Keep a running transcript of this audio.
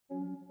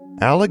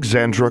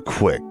Alexandra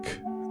Quick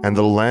and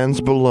the Lands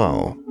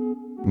Below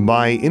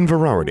by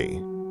Inverarity,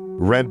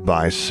 read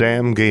by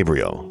Sam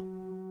Gabriel.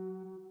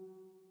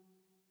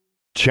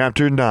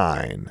 Chapter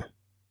 9.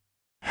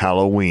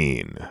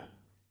 Halloween.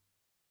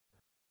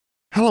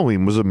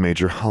 Halloween was a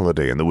major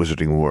holiday in the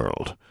wizarding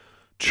world.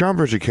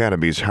 Charmbridge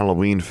Academy's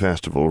Halloween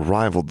festival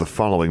rivaled the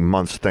following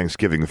month's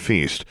Thanksgiving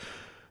feast.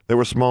 There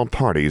were small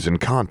parties and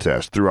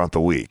contests throughout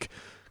the week.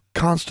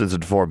 Constance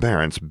and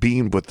Forbearance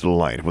beamed with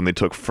delight when they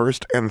took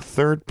first and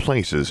third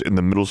places in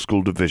the middle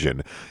school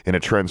division in a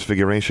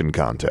transfiguration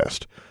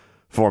contest.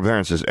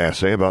 Forbearance's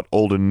essay about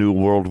old and new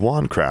world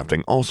wand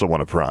crafting also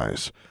won a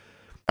prize.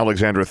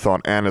 Alexandra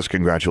thought Anna's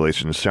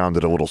congratulations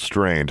sounded a little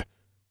strained.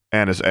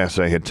 Anna's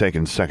essay had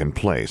taken second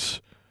place.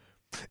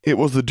 It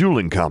was the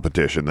dueling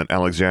competition that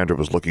Alexandra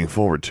was looking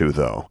forward to,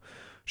 though.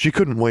 She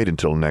couldn't wait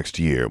until next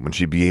year, when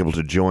she'd be able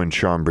to join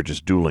Charmbridge's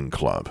dueling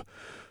club.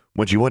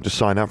 When she went to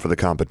sign up for the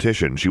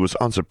competition, she was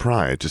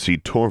unsurprised to see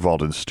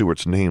Torvald and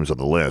Stuart's names on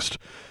the list.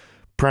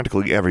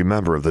 Practically every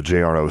member of the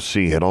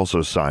JROC had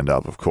also signed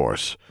up, of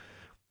course.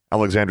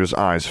 Alexandra's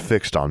eyes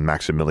fixed on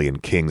Maximilian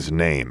King's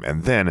name,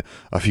 and then,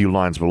 a few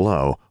lines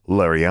below,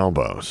 Larry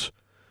Elbows.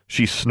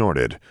 She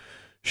snorted.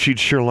 She'd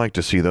sure like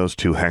to see those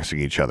two hexing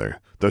each other,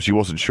 though she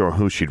wasn't sure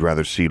who she'd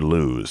rather see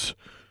lose.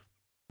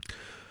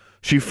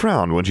 She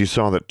frowned when she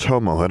saw that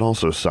Tomo had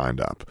also signed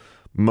up.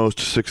 Most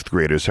sixth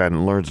graders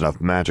hadn't learned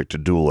enough magic to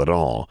duel at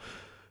all,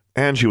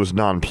 and she was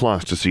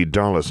nonplussed to see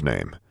Darla's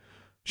name.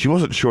 She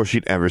wasn't sure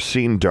she'd ever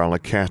seen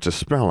Darla cast a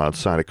spell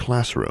outside a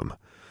classroom.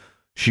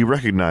 She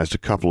recognized a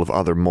couple of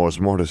other Mors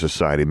Mortis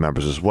Society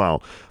members as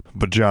well,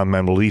 but John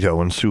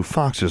Manuelito and Sue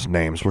Fox's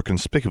names were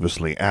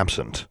conspicuously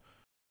absent.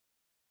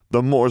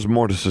 The Mors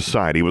Mortis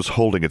Society was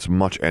holding its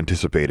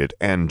much-anticipated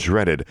and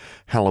dreaded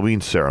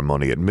Halloween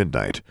ceremony at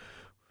midnight,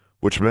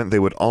 which meant they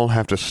would all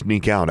have to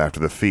sneak out after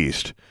the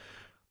feast.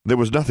 There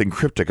was nothing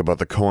cryptic about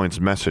the coin's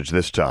message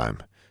this time.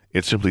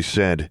 It simply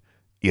said,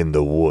 "In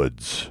the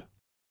woods."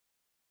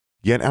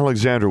 Yet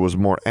Alexandra was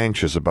more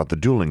anxious about the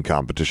dueling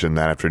competition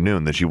that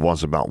afternoon than she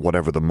was about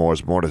whatever the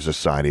Mors Mortis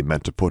Society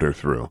meant to put her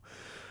through.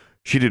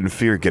 She didn't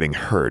fear getting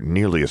hurt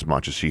nearly as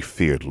much as she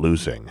feared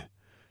losing.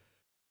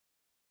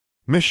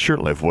 Miss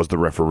Shirtliff was the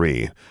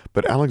referee,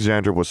 but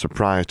Alexandra was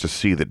surprised to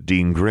see that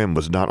Dean Grimm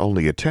was not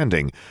only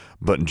attending,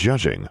 but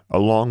judging,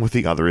 along with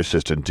the other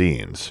assistant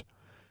deans.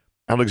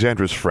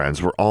 Alexandra's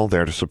friends were all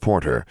there to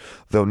support her,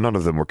 though none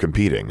of them were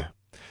competing.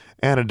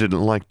 Anna didn't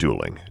like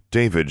dueling.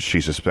 David,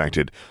 she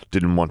suspected,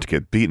 didn't want to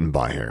get beaten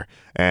by her,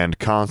 and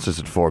Constance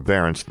and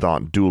Forbearance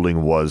thought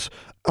dueling was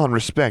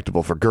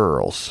unrespectable for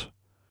girls.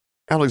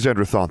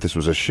 Alexandra thought this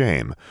was a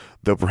shame,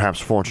 though perhaps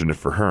fortunate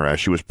for her, as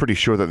she was pretty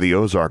sure that the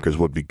Ozarkers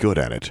would be good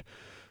at it.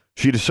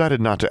 She decided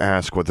not to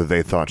ask whether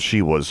they thought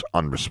she was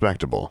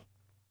unrespectable.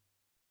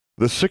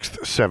 The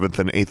 6th, 7th,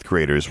 and 8th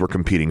graders were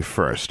competing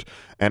first,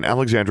 and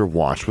Alexandra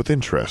watched with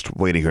interest,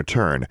 waiting her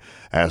turn,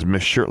 as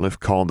Miss Shirtliff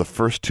called the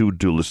first two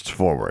duelists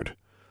forward.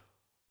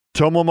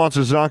 Tomo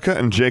Matsuzaka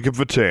and Jacob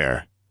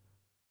Vitaire.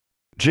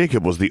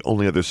 Jacob was the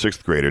only other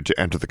 6th grader to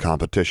enter the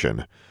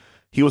competition.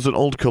 He was an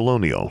old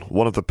colonial,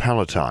 one of the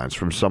Palatines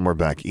from somewhere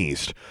back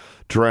east,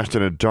 dressed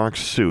in a dark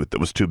suit that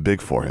was too big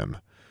for him.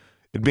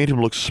 It made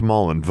him look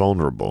small and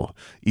vulnerable,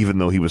 even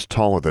though he was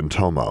taller than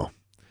Tomo.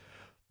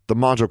 The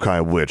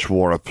Majokai witch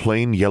wore a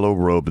plain yellow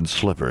robe and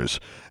slippers,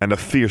 and a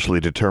fiercely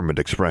determined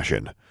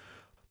expression.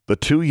 The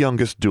two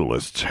youngest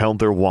duelists held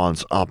their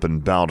wands up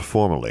and bowed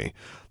formally,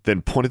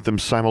 then pointed them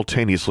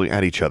simultaneously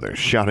at each other,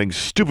 shouting,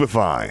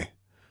 "Stupefy!"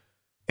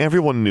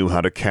 Everyone knew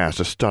how to cast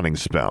a stunning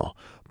spell,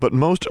 but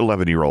most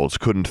 11-year-olds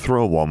couldn't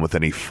throw one with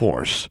any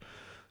force.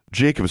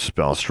 Jacob's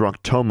spell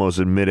struck Tomo's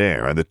in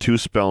midair, and the two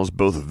spells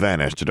both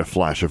vanished in a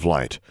flash of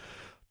light.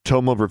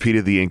 Tomo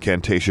repeated the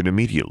incantation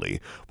immediately,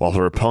 while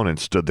her opponent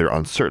stood there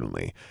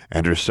uncertainly,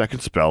 and her second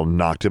spell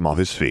knocked him off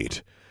his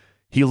feet.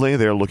 He lay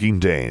there looking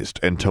dazed,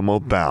 and Tomo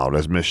bowed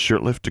as Miss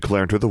Shirtliff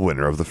declared her the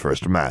winner of the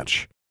first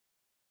match.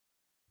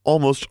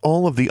 Almost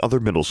all of the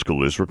other middle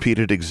schoolers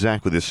repeated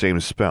exactly the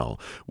same spell,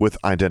 with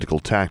identical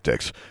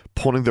tactics,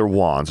 pointing their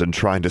wands and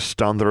trying to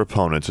stun their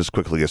opponents as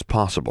quickly as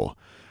possible.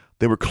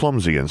 They were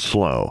clumsy and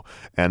slow,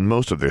 and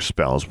most of their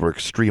spells were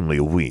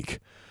extremely weak.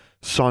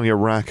 Sonia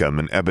Rackham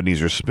and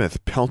Ebenezer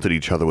Smith pelted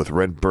each other with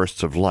red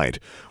bursts of light,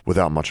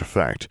 without much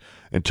effect,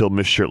 until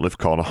Miss Shirtliff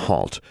called a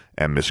halt,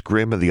 and Miss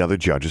Grimm and the other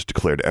judges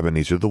declared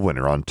Ebenezer the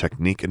winner on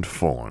technique and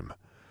form.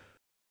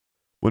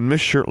 When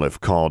Miss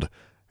Shirtliff called,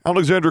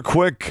 "Alexandra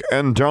Quick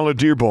and Darla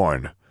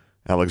Dearborn,"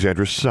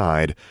 Alexandra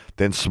sighed,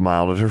 then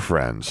smiled at her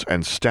friends,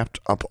 and stepped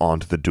up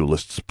onto the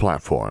duelists'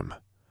 platform.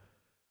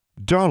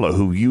 Darla,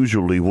 who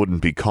usually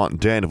wouldn't be caught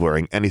dead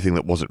wearing anything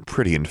that wasn't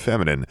pretty and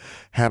feminine,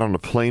 had on a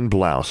plain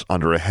blouse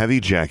under a heavy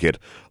jacket,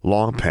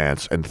 long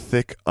pants, and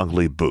thick,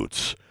 ugly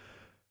boots.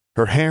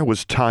 Her hair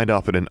was tied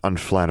up in an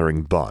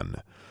unflattering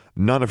bun.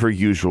 None of her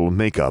usual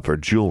makeup or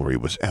jewelry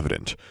was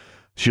evident.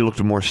 She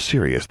looked more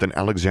serious than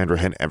Alexandra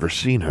had ever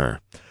seen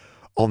her.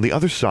 On the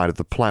other side of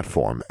the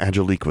platform,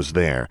 Angelique was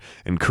there,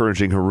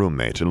 encouraging her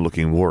roommate and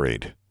looking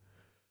worried.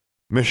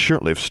 Miss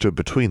Shirtliff stood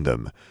between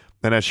them,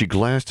 And as she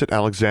glanced at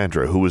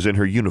Alexandra, who was in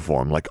her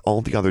uniform like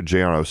all the other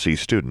JROC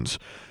students,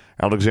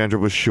 Alexandra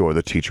was sure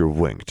the teacher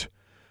winked.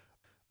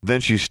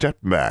 Then she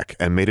stepped back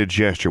and made a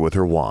gesture with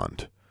her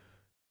wand.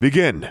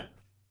 "Begin!"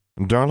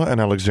 Darla and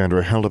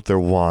Alexandra held up their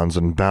wands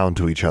and bowed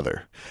to each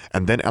other,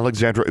 and then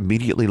Alexandra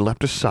immediately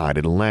leapt aside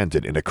and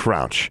landed in a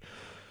crouch.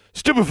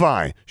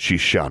 "Stupefy!" she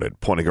shouted,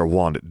 pointing her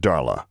wand at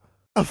Darla.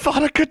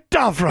 "Avada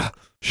Kedavra!"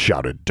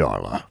 shouted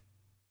Darla.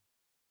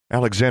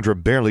 Alexandra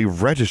barely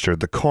registered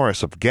the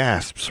chorus of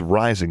gasps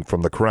rising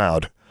from the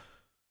crowd.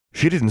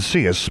 She didn't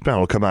see a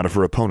spell come out of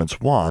her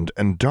opponent's wand,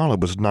 and Darla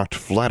was knocked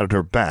flat on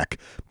her back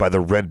by the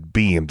red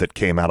beam that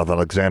came out of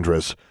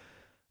Alexandra's.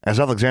 As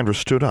Alexandra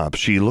stood up,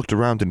 she looked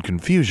around in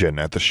confusion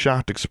at the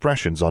shocked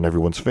expressions on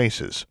everyone's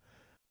faces.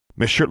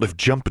 Miss Shirtliff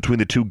jumped between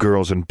the two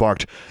girls and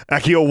barked,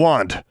 "Accio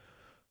wand!"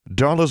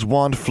 Darla's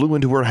wand flew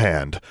into her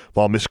hand,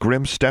 while Miss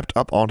Grimm stepped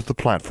up onto the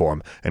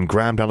platform and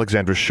grabbed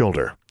Alexandra's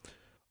shoulder.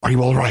 "Are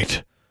you all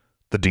right?"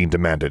 the dean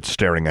demanded,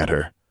 staring at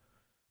her.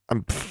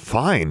 "I'm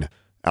fine,"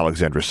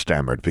 Alexandra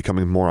stammered,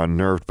 becoming more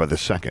unnerved by the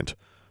second.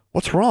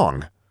 "What's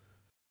wrong?"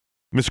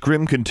 Miss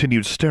Grimm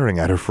continued staring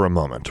at her for a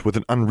moment with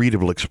an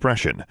unreadable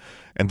expression,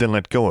 and then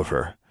let go of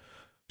her.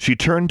 She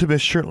turned to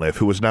Miss Shirtliff,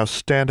 who was now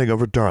standing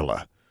over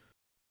Darla.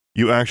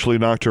 "You actually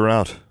knocked her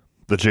out,"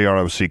 the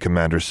JROC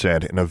commander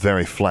said in a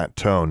very flat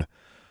tone.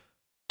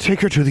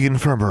 "Take her to the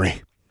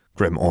infirmary,"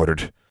 Grimm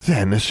ordered.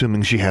 "Then,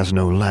 assuming she has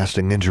no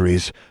lasting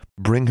injuries,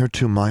 bring her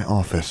to my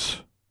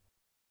office."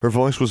 Her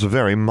voice was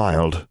very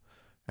mild.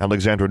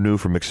 Alexandra knew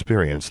from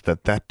experience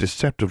that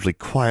deceptively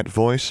quiet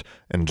voice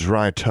and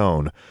dry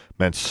tone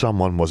meant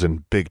someone was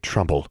in big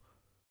trouble.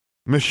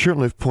 Miss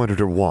Shirtliff pointed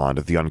her wand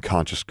at the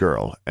unconscious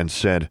girl and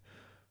said,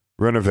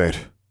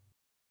 "Renovate."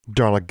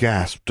 Darla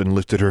gasped and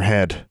lifted her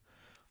head.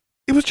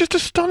 "It was just a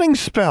stunning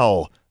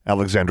spell,"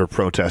 Alexandra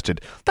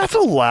protested. "That's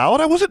allowed.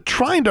 I wasn't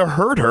trying to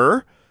hurt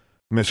her."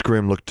 Miss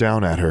Grimm looked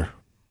down at her.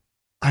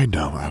 "I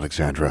know,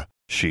 Alexandra,"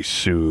 she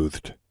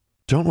soothed.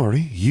 "Don't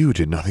worry, you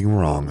did nothing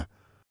wrong."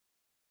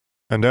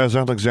 And as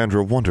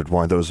Alexandra wondered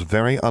why those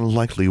very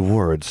unlikely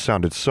words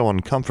sounded so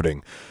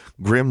uncomforting,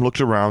 Grimm looked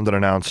around and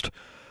announced,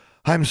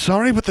 "I'm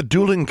sorry, but the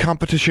dueling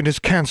competition is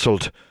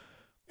cancelled."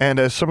 And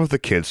as some of the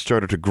kids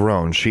started to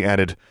groan, she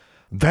added,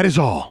 "That is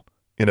all,"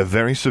 in a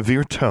very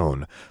severe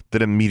tone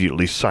that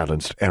immediately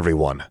silenced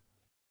everyone.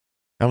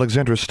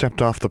 Alexandra stepped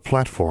off the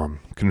platform,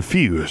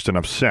 confused and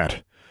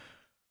upset.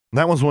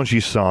 That was when she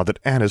saw that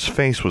Anna's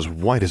face was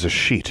white as a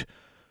sheet.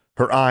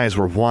 Her eyes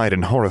were wide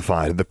and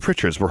horrified, and the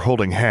Pritchards were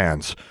holding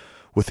hands,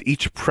 with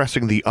each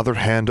pressing the other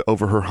hand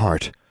over her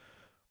heart.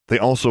 They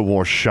also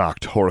wore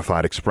shocked,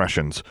 horrified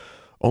expressions.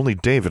 Only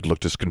David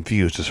looked as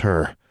confused as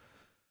her.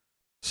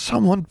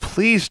 "Someone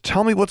please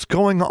tell me what's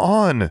going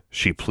on,"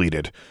 she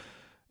pleaded.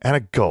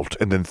 Anna gulped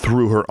and then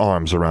threw her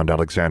arms around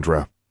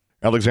Alexandra.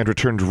 Alexandra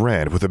turned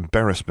red with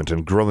embarrassment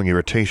and growing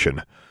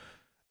irritation.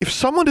 "If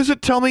someone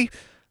doesn't tell me—"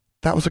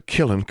 "That was a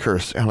killing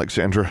curse,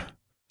 Alexandra,"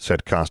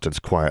 said Constance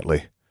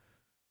quietly.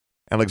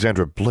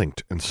 Alexandra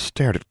blinked and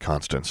stared at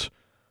Constance.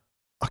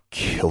 "A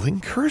killing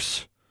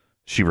curse?"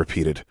 she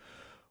repeated,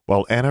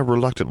 while Anna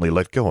reluctantly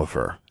let go of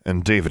her,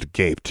 and David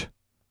gaped.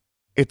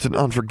 "It's an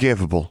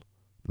unforgivable,"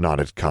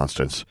 nodded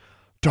Constance.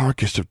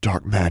 "Darkest of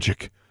dark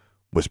magic,"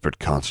 whispered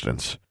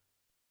Constance.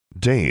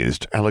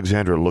 Dazed,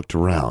 Alexandra looked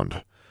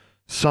around.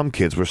 Some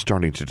kids were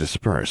starting to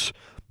disperse,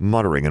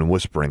 muttering and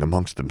whispering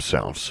amongst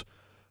themselves.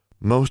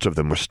 Most of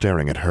them were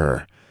staring at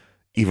her.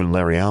 Even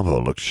Larry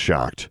Alvo looked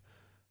shocked.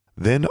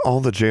 Then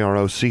all the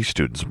JROC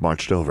students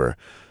marched over.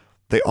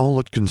 They all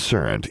looked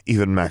concerned,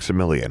 even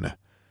Maximilian.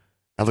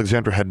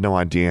 Alexandra had no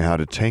idea how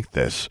to take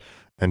this,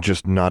 and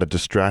just nodded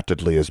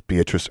distractedly as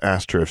Beatrice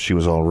asked her if she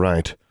was all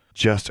right,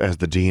 just as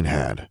the dean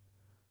had.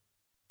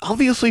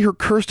 "Obviously her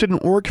curse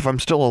didn't work if I'm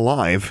still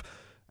alive,"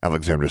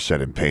 Alexandra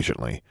said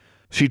impatiently.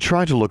 She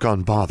tried to look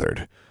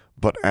unbothered,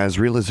 but as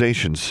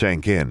realization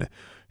sank in,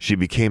 she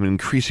became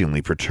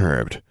increasingly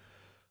perturbed.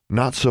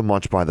 Not so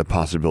much by the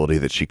possibility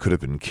that she could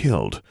have been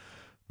killed,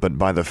 but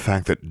by the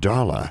fact that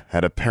Darla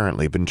had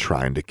apparently been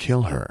trying to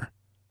kill her.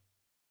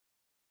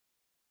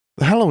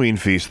 The Halloween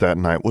feast that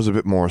night was a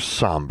bit more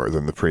somber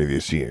than the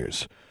previous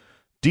years.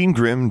 Dean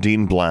Grimm,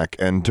 Dean Black,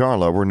 and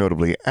Darla were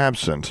notably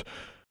absent,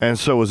 and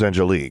so was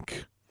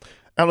Angelique.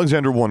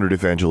 Alexandra wondered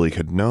if Angelique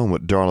had known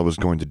what Darla was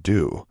going to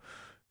do.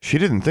 She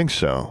didn't think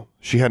so.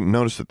 She hadn't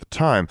noticed at the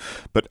time,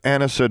 but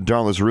Anna said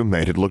Darla's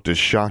roommate had looked as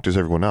shocked as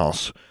everyone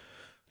else.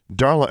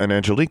 Darla and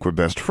Angelique were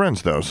best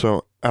friends, though,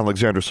 so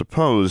Alexandra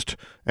supposed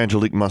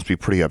Angelique must be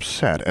pretty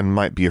upset and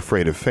might be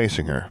afraid of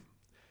facing her.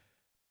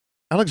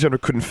 Alexandra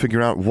couldn't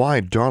figure out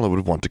why Darla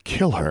would want to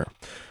kill her.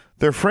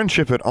 Their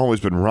friendship had always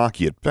been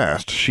rocky at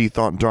best. She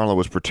thought Darla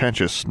was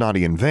pretentious,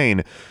 snotty, and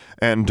vain,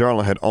 and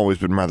Darla had always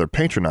been rather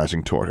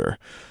patronizing toward her.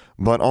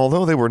 But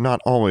although they were not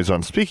always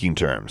on speaking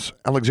terms,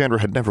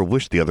 Alexandra had never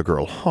wished the other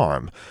girl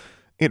harm.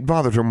 It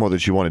bothered her more than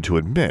she wanted to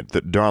admit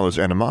that Darla's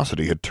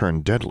animosity had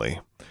turned deadly.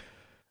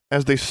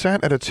 As they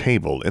sat at a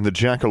table in the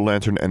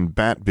jack-o'-lantern and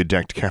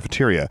bat-bedecked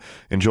cafeteria,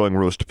 enjoying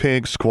roast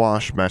pig,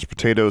 squash, mashed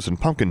potatoes, and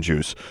pumpkin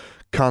juice,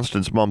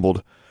 Constance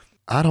mumbled,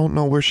 I don't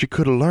know where she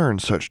could have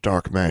learned such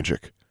dark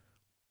magic.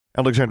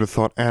 Alexandra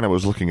thought Anna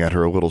was looking at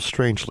her a little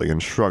strangely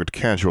and shrugged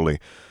casually.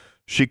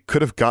 She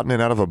could have gotten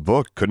it out of a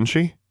book, couldn't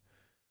she?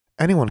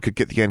 Anyone could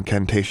get the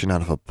incantation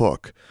out of a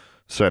book,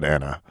 said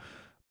Anna.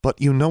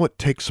 But you know it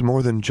takes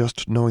more than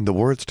just knowing the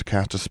words to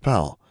cast a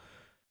spell.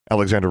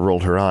 Alexandra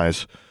rolled her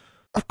eyes.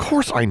 Of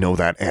course I know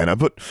that, Anna,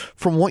 but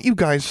from what you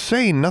guys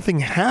say,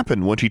 nothing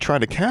happened when she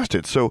tried to cast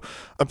it, so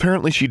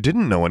apparently she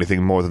didn't know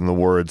anything more than the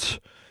words.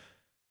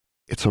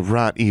 It's a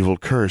right evil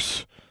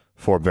curse,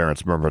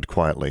 Forbearance murmured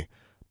quietly.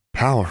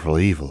 Powerful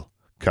evil,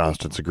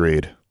 Constance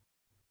agreed.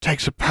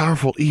 Takes a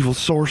powerful evil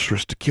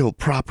sorceress to kill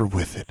proper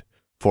with it,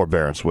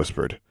 Forbearance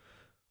whispered.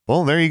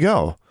 Well, there you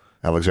go,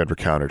 Alexandra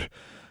countered.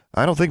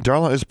 I don't think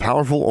Darla is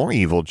powerful or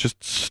evil,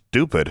 just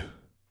stupid.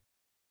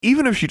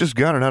 Even if she just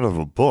got it out of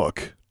a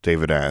book,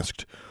 David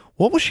asked,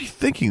 what was she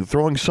thinking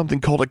throwing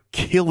something called a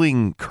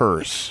killing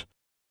curse?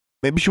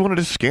 Maybe she wanted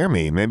to scare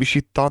me. Maybe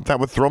she thought that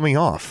would throw me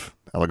off,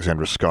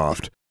 Alexandra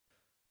scoffed.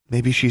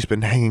 Maybe she's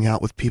been hanging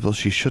out with people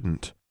she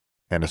shouldn't,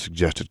 Anna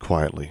suggested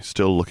quietly,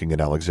 still looking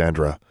at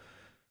Alexandra.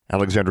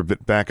 Alexandra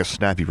bit back a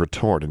snappy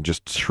retort and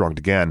just shrugged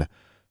again.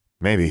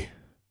 Maybe.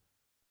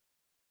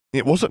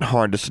 It wasn't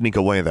hard to sneak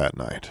away that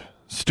night.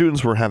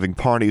 Students were having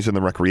parties in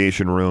the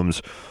recreation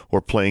rooms,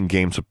 or playing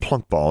games of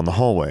plunkball in the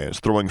hallways,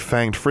 throwing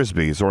fanged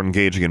frisbees, or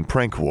engaging in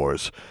prank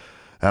wars.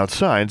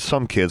 Outside,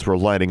 some kids were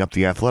lighting up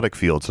the athletic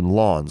fields and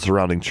lawns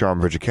surrounding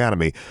Charmbridge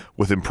Academy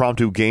with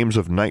impromptu games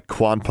of night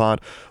quadpot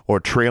or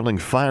trailing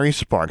fiery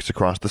sparks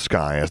across the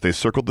sky as they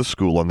circled the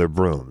school on their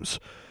brooms.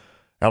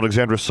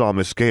 Alexandra saw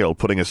Miss Gale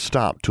putting a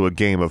stop to a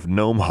game of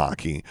gnome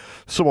hockey,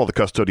 so while the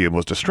custodian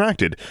was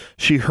distracted,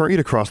 she hurried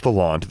across the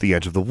lawn to the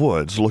edge of the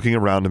woods, looking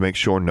around to make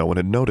sure no one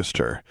had noticed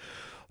her.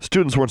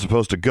 Students weren't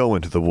supposed to go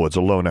into the woods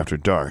alone after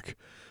dark.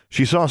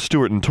 She saw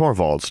Stuart and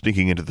Torvald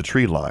sneaking into the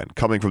tree line,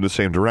 coming from the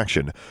same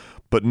direction,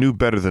 but knew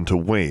better than to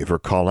wave or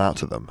call out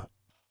to them.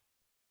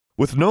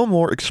 With no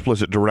more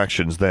explicit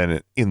directions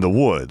than in the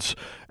woods,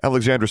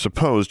 Alexandra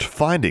supposed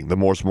finding the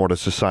Mors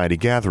Mortis Society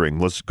gathering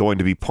was going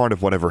to be part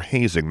of whatever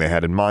hazing they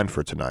had in mind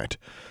for tonight.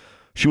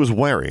 She was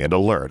wary and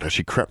alert as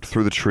she crept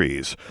through the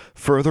trees,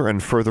 further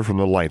and further from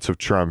the lights of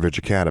Charmbridge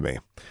Academy.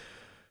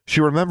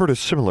 She remembered a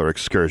similar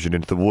excursion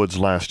into the woods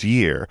last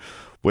year,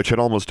 which had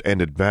almost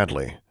ended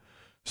badly.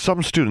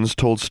 Some students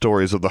told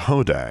stories of the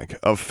Hodag,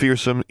 a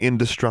fearsome,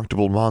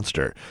 indestructible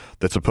monster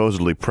that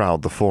supposedly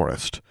prowled the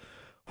forest.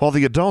 While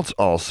the adults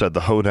all said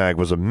the Hodag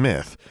was a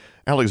myth,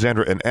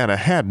 Alexandra and Anna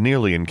had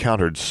nearly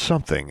encountered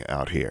something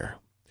out here.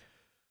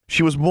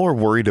 She was more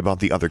worried about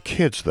the other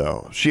kids,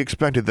 though. She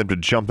expected them to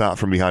jump out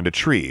from behind a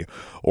tree,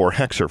 or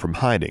hex her from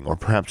hiding, or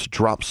perhaps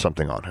drop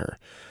something on her.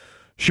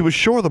 She was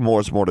sure the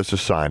Mors Mortis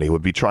Society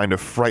would be trying to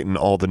frighten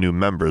all the new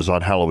members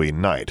on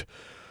Halloween night,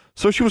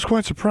 so she was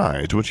quite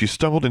surprised when she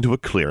stumbled into a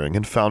clearing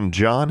and found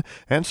John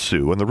and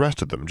Sue and the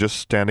rest of them just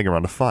standing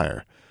around a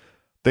fire.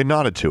 They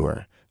nodded to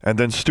her, and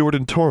then Stuart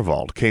and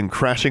Torvald came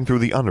crashing through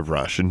the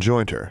underbrush and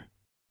joined her.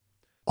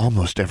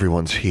 Almost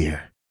everyone's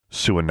here,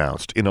 Sue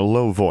announced in a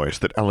low voice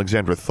that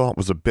Alexandra thought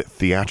was a bit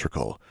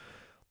theatrical.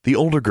 The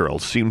older girl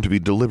seemed to be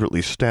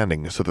deliberately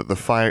standing so that the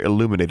fire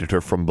illuminated her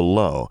from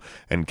below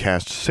and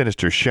cast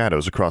sinister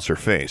shadows across her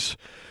face.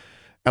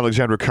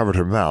 Alexandra covered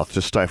her mouth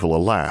to stifle a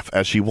laugh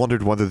as she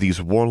wondered whether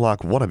these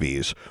warlock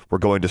wannabes were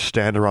going to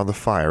stand around the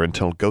fire and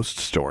tell ghost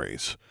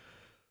stories.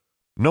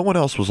 No one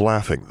else was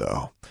laughing,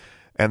 though,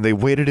 and they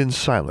waited in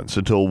silence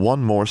until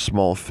one more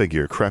small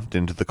figure crept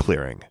into the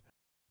clearing.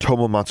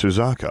 Tomo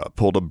Matsuzaka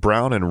pulled a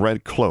brown and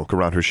red cloak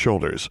around her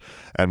shoulders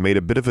and made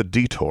a bit of a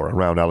detour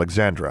around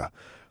Alexandra,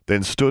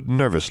 then stood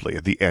nervously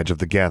at the edge of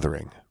the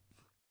gathering.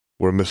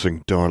 We're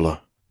missing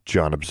Darla,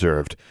 John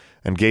observed,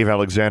 and gave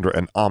Alexandra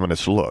an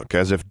ominous look,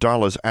 as if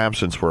Darla's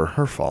absence were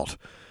her fault.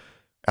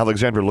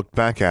 Alexandra looked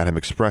back at him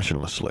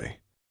expressionlessly.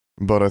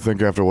 But I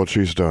think after what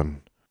she's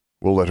done,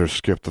 we'll let her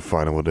skip the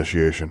final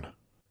initiation,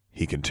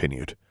 he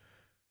continued.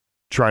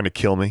 Trying to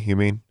kill me, you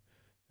mean?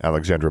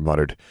 Alexandra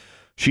muttered.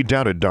 She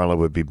doubted Darla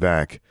would be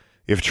back.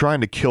 If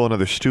trying to kill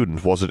another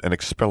student wasn't an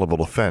expellable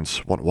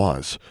offense, what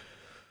was?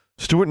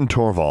 Stuart and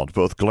Torvald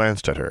both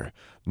glanced at her,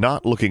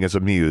 not looking as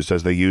amused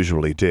as they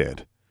usually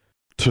did.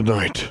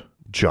 Tonight,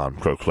 John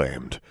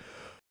proclaimed,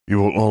 you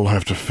will all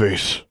have to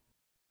face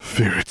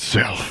fear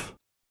itself.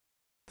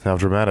 How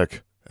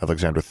dramatic,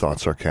 Alexandra thought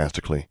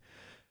sarcastically.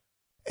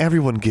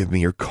 Everyone give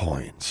me your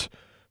coins,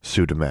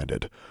 Sue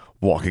demanded,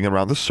 walking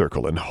around the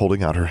circle and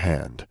holding out her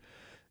hand.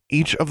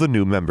 Each of the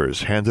new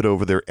members handed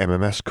over their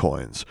MMS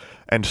coins,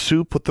 and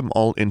Sue put them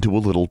all into a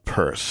little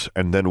purse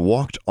and then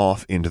walked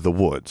off into the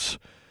woods.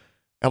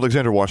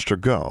 Alexandra watched her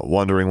go,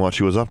 wondering what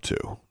she was up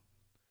to.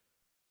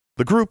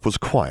 The group was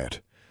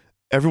quiet.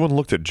 Everyone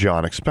looked at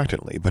John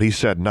expectantly, but he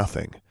said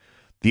nothing.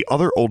 The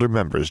other older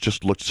members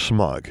just looked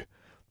smug.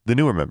 The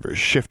newer members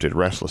shifted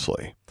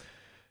restlessly.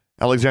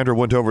 Alexandra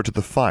went over to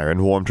the fire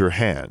and warmed her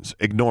hands,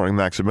 ignoring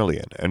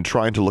Maximilian and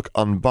trying to look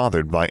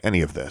unbothered by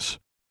any of this.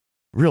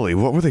 Really,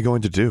 what were they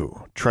going to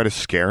do? Try to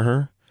scare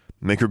her?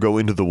 Make her go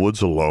into the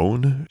woods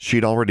alone?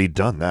 She'd already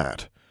done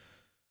that.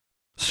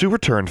 Sue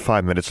returned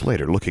 5 minutes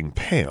later, looking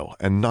pale,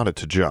 and nodded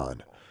to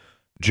John.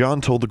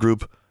 John told the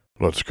group,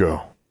 "Let's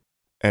go,"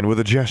 and with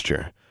a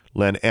gesture,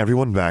 led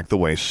everyone back the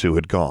way Sue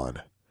had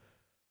gone.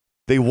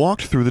 They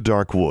walked through the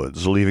dark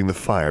woods, leaving the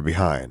fire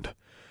behind.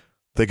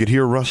 They could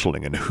hear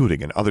rustling and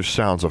hooting and other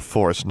sounds of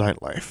forest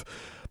nightlife,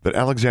 but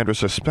Alexandra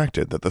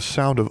suspected that the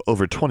sound of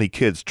over 20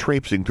 kids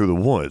traipsing through the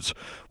woods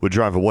would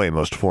drive away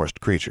most forest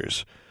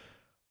creatures.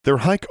 Their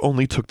hike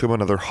only took them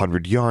another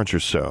 100 yards or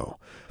so,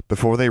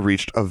 before they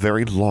reached a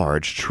very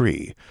large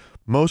tree,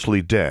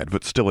 mostly dead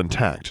but still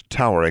intact,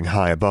 towering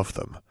high above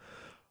them.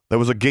 There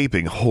was a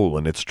gaping hole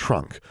in its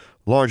trunk,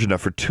 large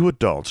enough for 2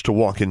 adults to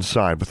walk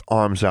inside with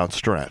arms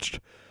outstretched.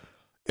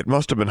 It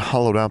must have been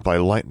hollowed out by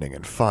lightning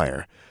and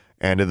fire,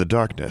 and in the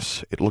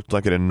darkness it looked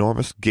like an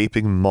enormous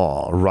gaping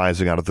maw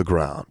rising out of the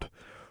ground,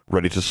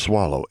 ready to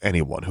swallow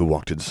anyone who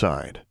walked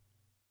inside.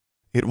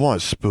 It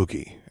was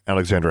spooky,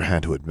 Alexandra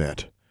had to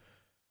admit.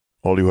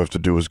 "All you have to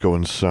do is go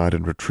inside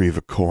and retrieve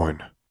a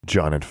coin,"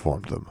 John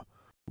informed them.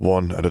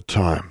 "One at a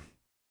time.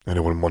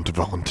 Anyone want to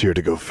volunteer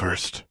to go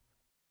first?"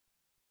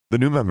 The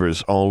new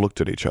members all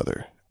looked at each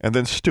other, and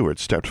then Stuart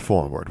stepped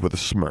forward with a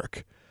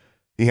smirk.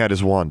 He had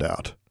his wand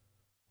out.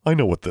 "I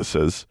know what this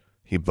is,"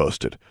 he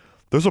boasted.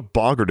 "There's a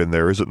boggart in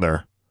there, isn't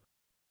there?"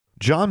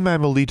 John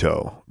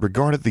Manuelito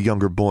regarded the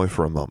younger boy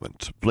for a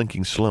moment,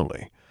 blinking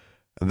slowly,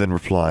 and then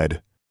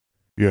replied,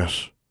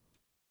 "Yes."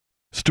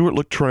 Stuart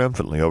looked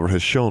triumphantly over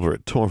his shoulder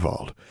at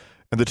Torvald,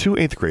 and the 2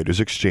 8th-graders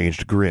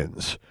exchanged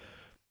grins.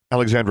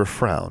 Alexandra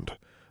frowned.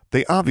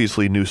 They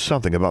obviously knew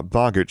something about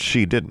boggarts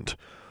she didn't.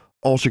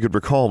 All she could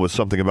recall was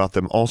something about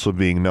them also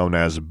being known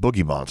as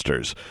boogie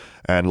monsters,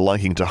 and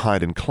liking to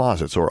hide in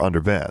closets or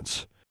under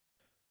beds.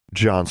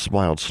 John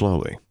smiled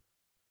slowly.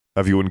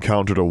 "Have you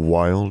encountered a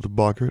wild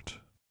boggart?"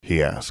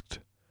 he asked.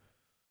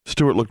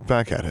 Stuart looked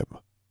back at him.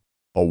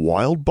 "A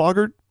wild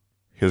boggart?"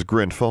 His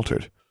grin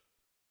faltered.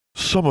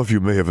 "Some of you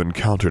may have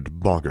encountered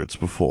boggarts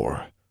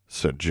before,"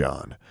 said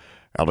John.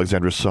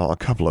 Alexandra saw a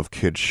couple of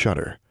kids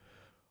shudder.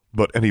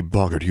 "But any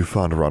boggart you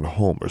found around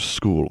home or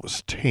school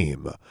was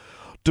tame.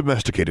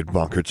 Domesticated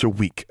boggarts are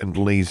weak and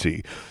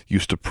lazy,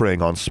 used to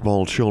preying on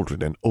small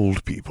children and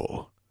old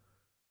people."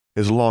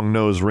 His long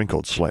nose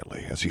wrinkled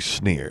slightly as he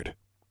sneered.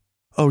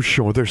 "Oh,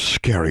 sure, they're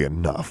scary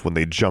enough when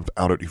they jump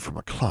out at you from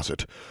a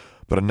closet,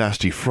 but a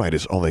nasty fright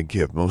is all they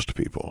give most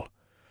people."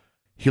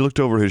 He looked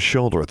over his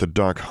shoulder at the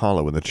dark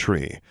hollow in the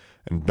tree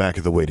and back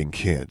at the waiting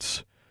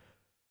kids.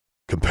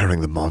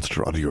 "Comparing the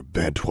monster under your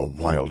bed to a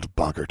wild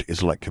boggart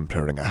is like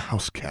comparing a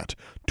house cat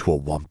to a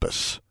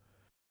wampus."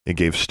 He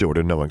gave Stuart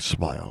a knowing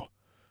smile.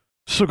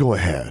 "So go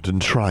ahead and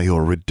try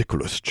your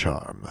ridiculous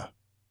charm."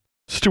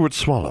 Stuart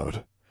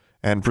swallowed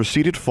and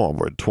proceeded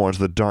forward towards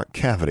the dark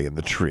cavity in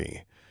the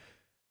tree.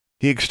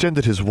 He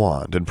extended his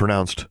wand and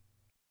pronounced,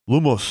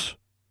 "Lumos."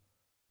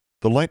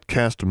 The light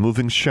cast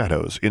moving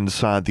shadows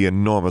inside the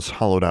enormous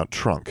hollowed-out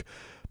trunk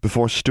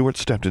before Stuart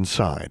stepped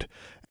inside,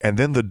 and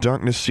then the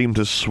darkness seemed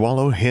to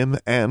swallow him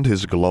and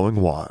his glowing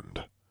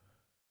wand.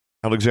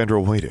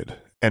 Alexandra waited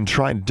and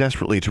tried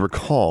desperately to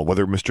recall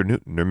whether Mr.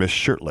 Newton or Miss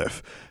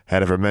Shirtliff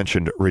had ever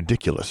mentioned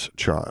ridiculous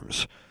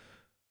charms.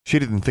 She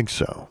didn't think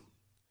so.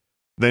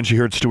 Then she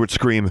heard Stuart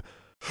scream,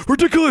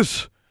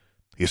 "Ridiculous!"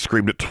 He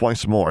screamed it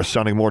twice more,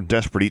 sounding more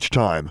desperate each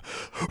time.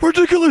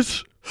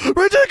 "Ridiculous!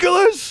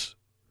 Ridiculous!"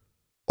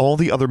 All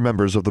the other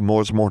members of the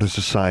Mors Mortis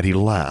Society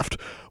laughed,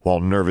 while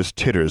nervous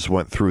titters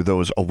went through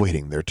those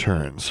awaiting their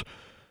turns.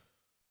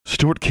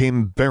 Stuart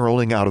came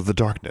barreling out of the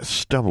darkness,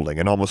 stumbling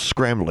and almost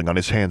scrambling on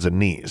his hands and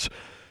knees.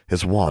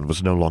 His wand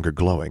was no longer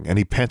glowing, and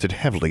he panted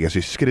heavily as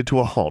he skidded to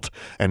a halt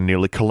and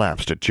nearly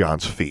collapsed at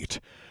John's feet.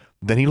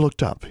 Then he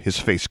looked up, his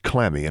face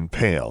clammy and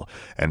pale,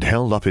 and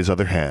held up his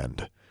other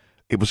hand.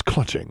 It was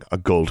clutching a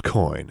gold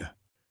coin.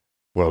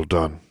 "Well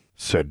done,"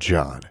 said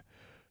John.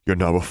 "You're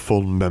now a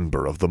full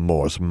member of the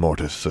Mors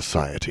Mortis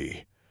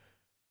Society."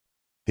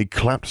 He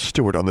clapped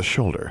Stuart on the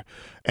shoulder,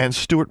 and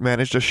Stuart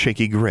managed a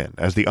shaky grin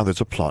as the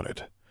others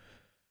applauded.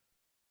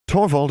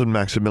 Torvald and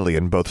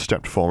Maximilian both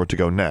stepped forward to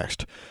go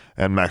next,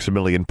 and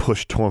Maximilian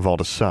pushed Torvald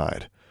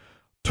aside.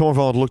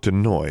 Torvald looked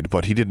annoyed,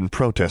 but he didn't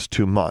protest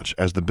too much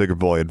as the bigger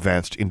boy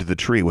advanced into the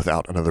tree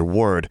without another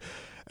word,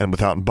 and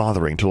without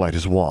bothering to light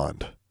his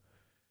wand.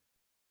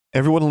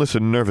 Everyone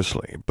listened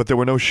nervously, but there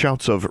were no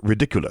shouts of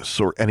 "ridiculous"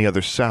 or any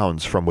other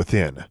sounds from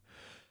within.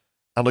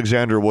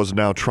 Alexandra was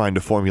now trying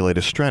to formulate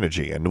a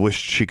strategy and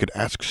wished she could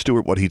ask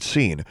Stuart what he'd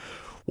seen.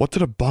 What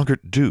did a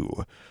boggart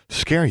do?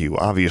 Scare you,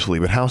 obviously,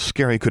 but how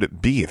scary could it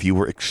be if you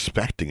were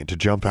expecting it to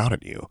jump out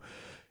at you?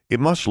 It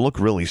must look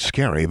really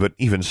scary, but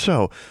even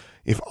so,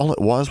 if all it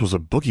was a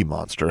boogie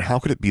monster, how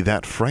could it be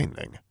that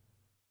frightening?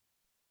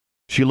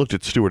 She looked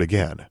at Stuart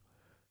again.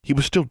 He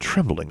was still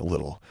trembling a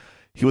little.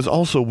 He was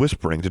also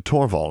whispering to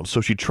Torvald, so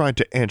she tried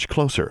to edge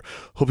closer,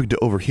 hoping to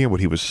overhear what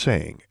he was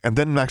saying, and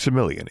then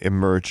Maximilian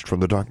emerged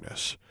from the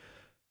darkness.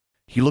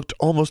 He looked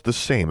almost the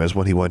same as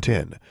when he went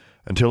in,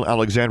 until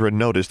Alexandra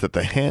noticed that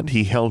the hand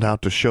he held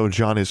out to show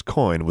John his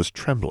coin was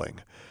trembling,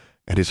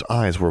 and his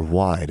eyes were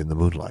wide in the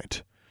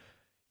moonlight.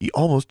 He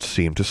almost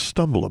seemed to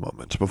stumble a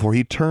moment before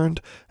he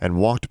turned and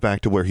walked back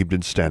to where he'd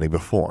been standing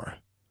before.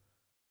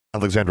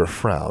 Alexandra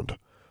frowned.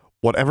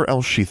 Whatever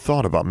else she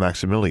thought about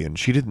Maximilian,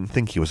 she didn't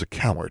think he was a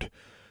coward.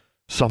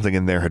 Something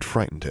in there had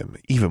frightened him,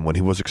 even when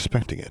he was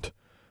expecting it.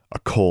 A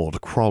cold,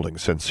 crawling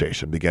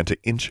sensation began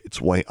to inch its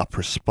way up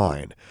her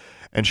spine,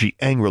 and she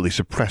angrily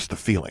suppressed the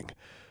feeling.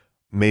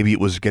 Maybe it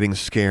was getting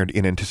scared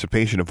in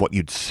anticipation of what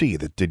you'd see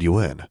that did you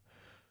in.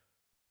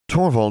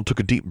 Torvald took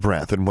a deep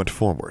breath and went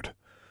forward.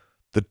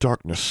 The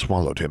darkness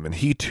swallowed him, and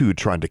he too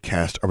tried to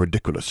cast a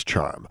ridiculous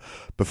charm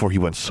before he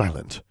went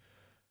silent.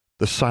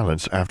 The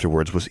silence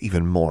afterwards was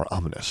even more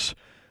ominous.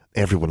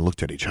 Everyone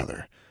looked at each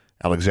other.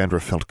 Alexandra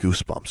felt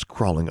goosebumps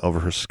crawling over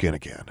her skin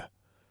again.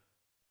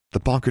 The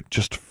boggart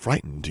just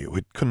frightened you.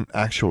 It couldn't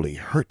actually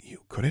hurt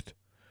you, could it?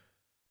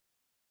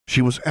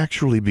 She was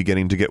actually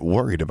beginning to get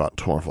worried about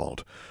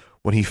Torvald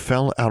when he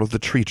fell out of the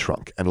tree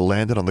trunk and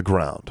landed on the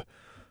ground.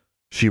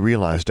 She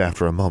realized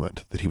after a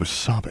moment that he was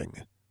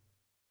sobbing.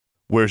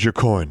 "Where's your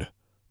coin?"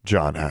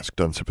 John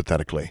asked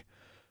unsympathetically.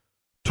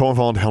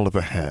 Torvald held up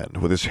a hand,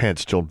 with his head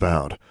still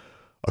bowed.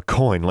 A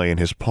coin lay in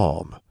his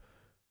palm.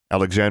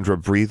 Alexandra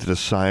breathed a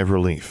sigh of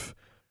relief.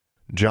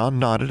 John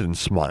nodded and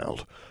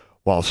smiled,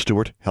 while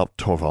Stuart helped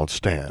Torvald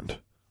stand.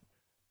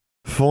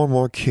 4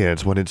 more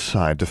kids went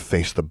inside to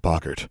face the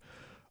boggart.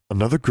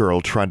 Another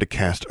girl tried to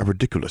cast a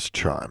ridiculous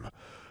charm.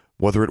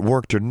 Whether it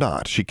worked or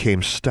not, she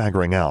came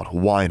staggering out,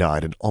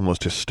 wide-eyed and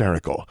almost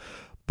hysterical,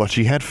 but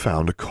she had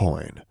found a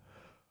coin.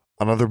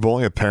 Another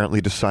boy apparently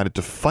decided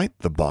to fight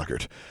the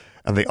boggart,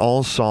 and they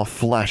all saw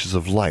flashes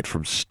of light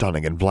from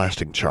stunning and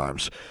blasting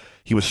charms.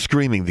 He was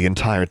screaming the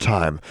entire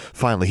time.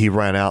 Finally, he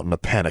ran out in a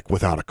panic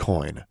without a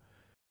coin.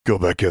 "Go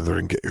back in there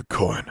and get your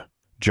coin,"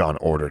 John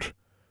ordered.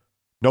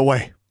 "No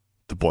way,"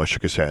 the boy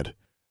shook his head.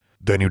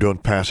 "Then you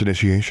don't pass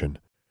initiation."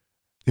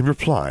 In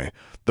reply,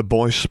 the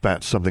boy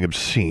spat something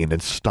obscene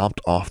and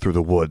stomped off through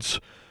the woods.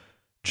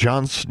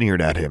 John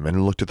sneered at him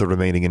and looked at the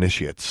remaining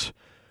initiates.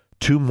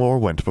 2 more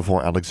went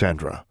before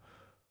Alexandra.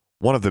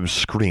 One of them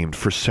screamed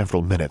for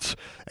several minutes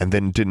and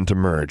then didn't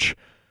emerge.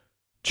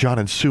 John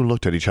and Sue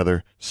looked at each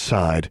other,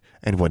 sighed,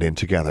 and went in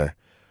together.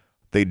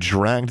 They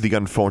dragged the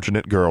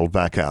unfortunate girl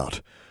back out.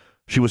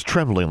 She was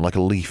trembling like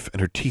a leaf, and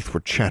her teeth were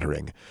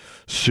chattering.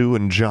 Sue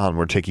and John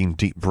were taking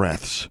deep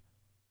breaths.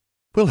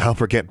 "We'll help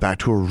her get back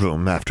to her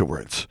room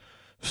afterwards,"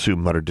 Sue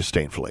muttered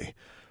disdainfully.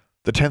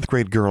 The 10th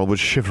grade girl was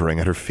shivering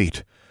at her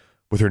feet,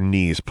 with her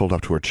knees pulled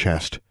up to her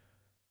chest.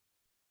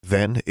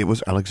 Then it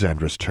was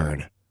Alexandra's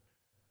turn.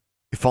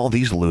 If all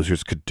these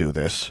losers could do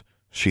this,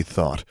 she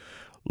thought,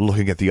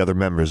 looking at the other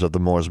members of the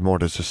Mors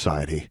Mortis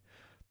Society,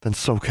 then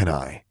so can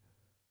I.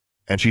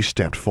 And she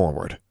stepped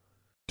forward.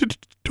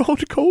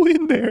 "Don't go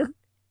in there,"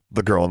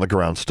 the girl on the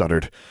ground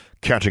stuttered,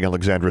 catching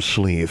Alexandra's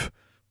sleeve.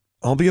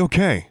 "I'll be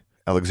okay,"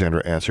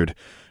 Alexandra answered,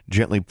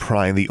 gently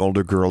prying the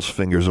older girl's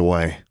fingers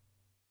away.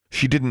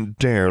 She didn't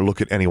dare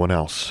look at anyone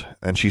else,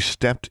 and she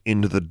stepped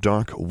into the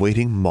dark,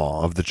 waiting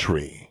maw of the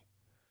tree.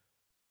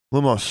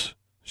 "Lumos,"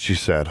 she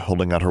said,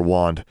 holding out her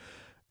wand,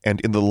 and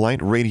in the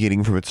light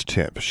radiating from its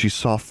tip, she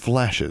saw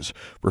flashes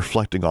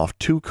reflecting off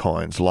 2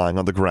 coins lying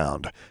on the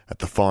ground at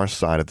the far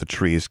side of the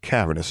tree's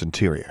cavernous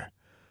interior.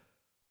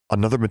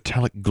 Another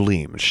metallic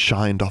gleam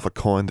shined off a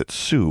coin that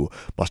Sue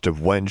must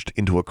have wedged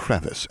into a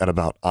crevice at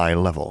about eye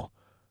level.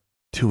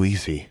 Too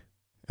easy,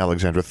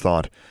 Alexandra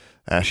thought,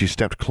 as she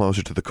stepped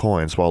closer to the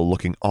coins while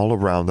looking all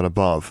around and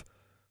above.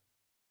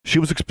 She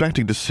was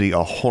expecting to see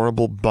a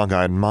horrible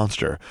bug-eyed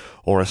monster,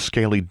 or a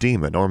scaly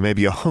demon, or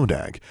maybe a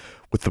hodag,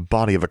 with the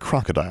body of a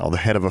crocodile, the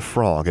head of a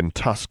frog, and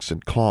tusks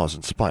and claws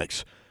and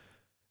spikes.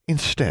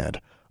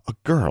 Instead, a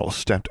girl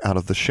stepped out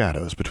of the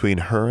shadows between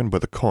her and where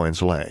the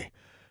coins lay.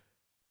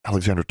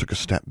 Alexandra took a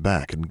step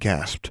back and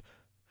gasped,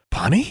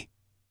 "Bonnie?"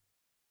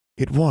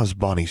 It was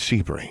Bonnie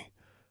Seabury,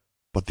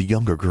 but the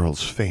younger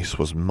girl's face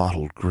was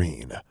mottled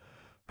green.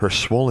 Her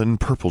swollen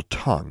purple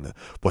tongue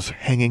was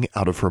hanging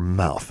out of her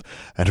mouth,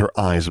 and her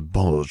eyes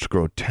bulged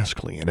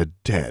grotesquely in a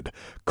dead,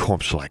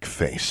 corpse-like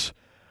face.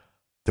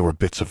 There were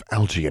bits of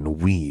algae and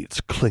weeds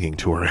clinging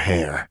to her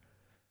hair.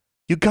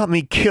 "You got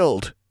me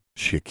killed,"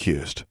 she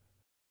accused.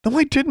 "No,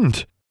 I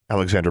didn't,"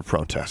 Alexandra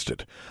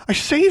protested. "I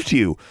saved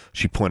you,"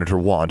 she pointed her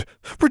wand.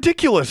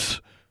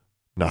 "Ridiculous!"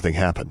 Nothing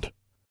happened.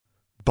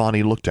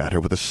 Bonnie looked at her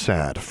with a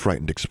sad,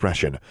 frightened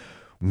expression,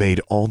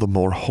 made all the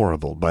more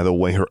horrible by the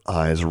way her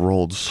eyes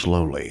rolled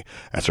slowly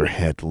as her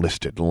head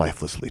listed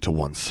lifelessly to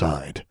one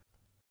side.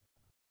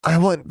 "I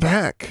went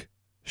back,"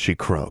 she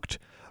croaked,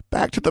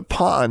 "back to the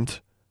pond.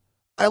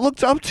 I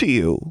looked up to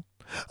you.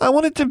 I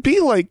wanted to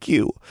be like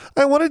you.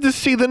 I wanted to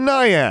see the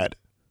naiad."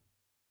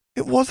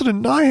 "It wasn't a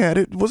naiad,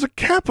 it was a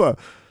kappa."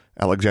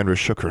 Alexandra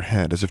shook her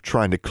head as if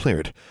trying to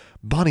clear it.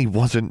 Bonnie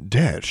wasn't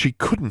dead. She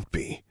couldn't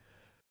be.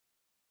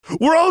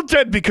 "We're all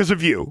dead because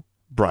of you!"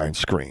 Brian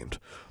screamed.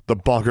 The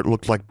boggart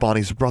looked like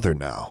Bonnie's brother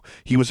now.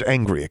 He was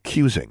angry,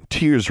 accusing,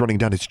 tears running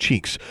down his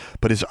cheeks,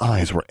 but his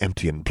eyes were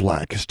empty and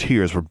black, his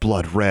tears were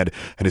blood red,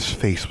 and his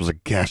face was a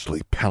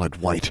ghastly pallid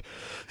white.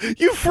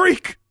 "You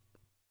freak!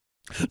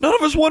 None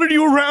of us wanted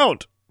you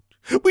around!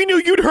 We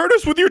knew you'd hurt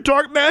us with your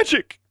dark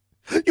magic!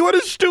 You had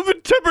a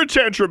stupid temper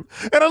tantrum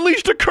and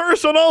unleashed a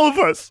curse on all of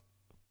us.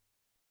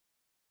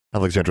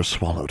 Alexandra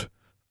swallowed.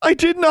 I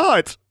did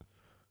not.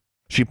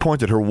 She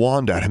pointed her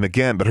wand at him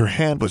again, but her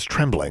hand was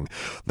trembling.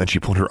 Then she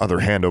put her other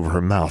hand over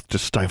her mouth to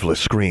stifle a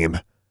scream.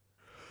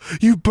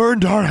 You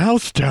burned our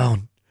house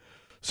down,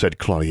 said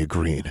Claudia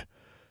Green.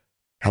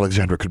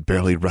 Alexandra could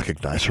barely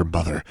recognize her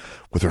mother,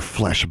 with her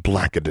flesh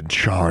blackened and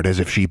charred as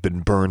if she'd been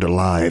burned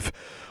alive.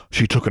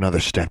 She took another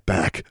step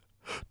back.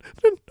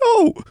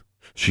 No,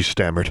 she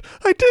stammered.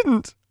 I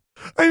didn't.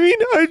 I mean,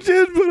 I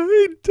did, but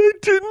I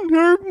didn't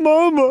hurt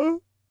Mama.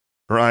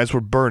 Her eyes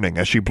were burning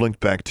as she blinked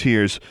back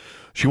tears.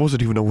 She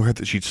wasn't even aware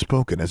that she'd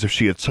spoken, as if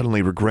she had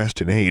suddenly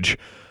regressed in age.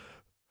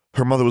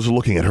 Her mother was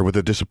looking at her with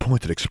a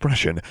disappointed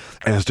expression,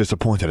 as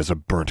disappointed as a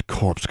burnt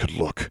corpse could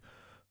look.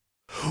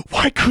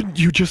 Why couldn't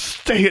you just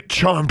stay at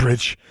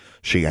Charmbridge?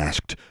 She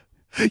asked.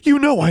 You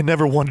know I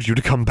never wanted you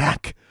to come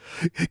back.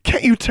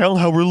 Can't you tell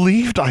how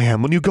relieved I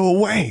am when you go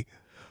away?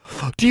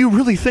 Do you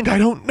really think I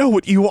don't know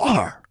what you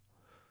are?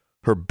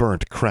 Her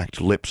burnt,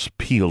 cracked lips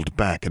peeled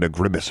back in a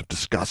grimace of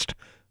disgust.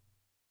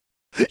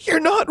 You're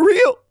not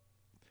real!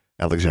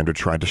 Alexandra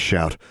tried to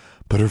shout,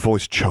 but her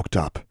voice choked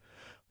up.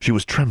 She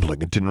was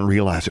trembling and didn't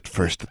realize at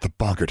first that the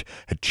boggart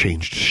had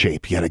changed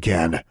shape yet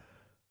again.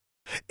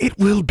 It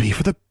will be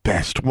for the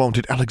best, won't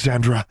it,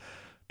 Alexandra?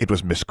 It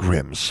was Miss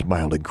Grimm,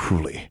 smiling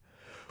cruelly.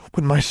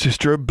 When my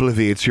sister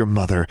obliviates your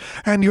mother,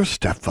 and your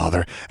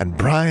stepfather, and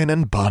Brian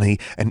and Bonnie,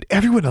 and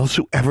everyone else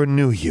who ever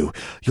knew you,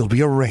 you'll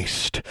be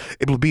erased.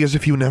 It will be as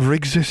if you never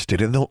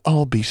existed, and they'll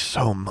all be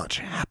so much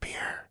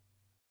happier.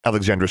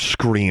 Alexandra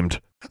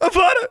screamed,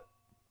 Avada!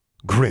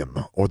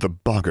 Grimm, or the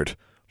boggart,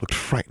 looked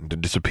frightened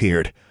and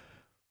disappeared.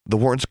 The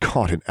words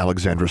caught in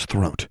Alexandra's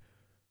throat.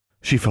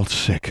 She felt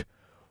sick.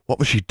 What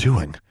was she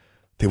doing?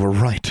 They were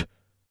right.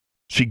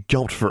 She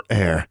gulped for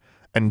air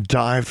and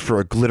dived for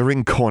a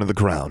glittering coin of the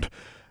ground.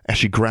 As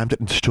she grabbed it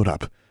and stood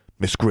up,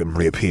 Miss Grimm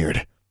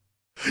reappeared.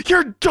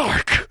 You're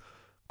dark!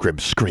 Grimm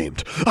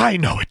screamed. I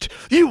know it.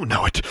 You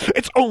know it.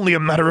 It's only a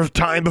matter of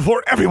time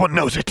before everyone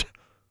knows it.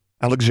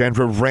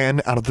 Alexandra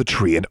ran out of the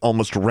tree and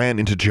almost ran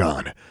into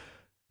John.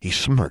 He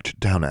smirked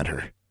down at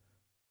her.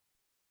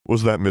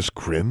 Was that Miss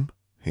Grimm?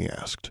 He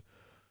asked.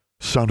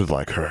 Sounded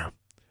like her.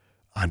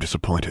 I'm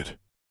disappointed.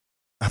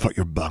 I thought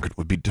your boggart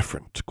would be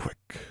different,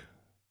 quick.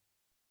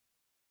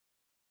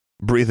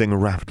 Breathing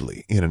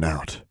rapidly in and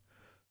out,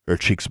 her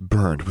cheeks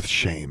burned with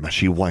shame as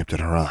she wiped at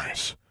her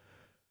eyes.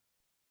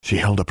 She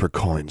held up her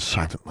coin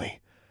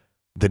silently,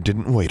 then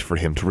didn't wait for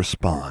him to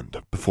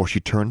respond before she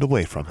turned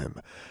away from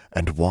him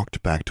and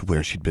walked back to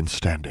where she'd been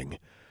standing,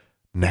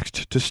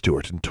 next to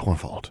Stuart and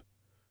Torvald.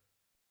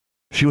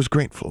 She was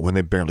grateful when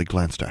they barely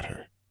glanced at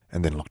her,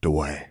 and then looked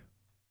away.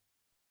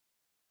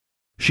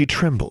 She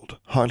trembled,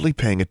 hardly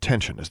paying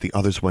attention as the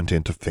others went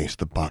in to face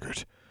the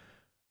boggart.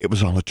 It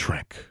was all a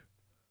trick.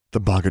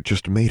 The boggart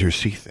just made her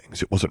see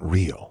things. It wasn't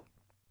real.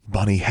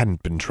 Bonnie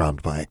hadn't been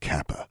drowned by a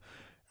kappa.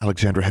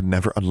 Alexandra had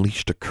never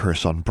unleashed a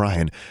curse on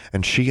Brian,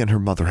 and she and her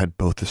mother had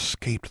both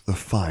escaped the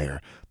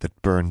fire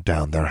that burned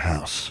down their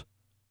house.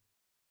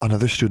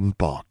 Another student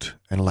balked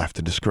and left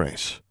in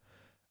disgrace.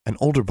 An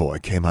older boy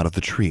came out of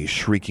the tree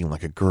shrieking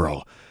like a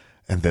girl,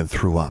 and then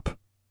threw up.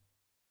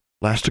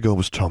 Last to go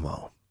was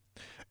Tomo,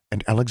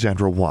 and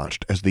Alexandra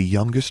watched as the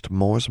youngest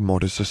Mors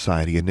Mortis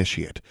Society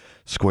initiate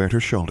squared her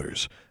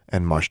shoulders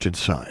and marched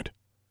inside.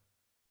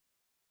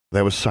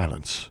 There was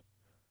silence.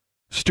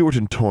 Stuart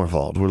and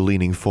Torvald were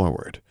leaning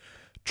forward,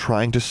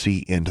 trying to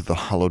see into the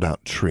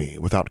hollowed-out tree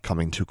without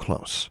coming too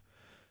close.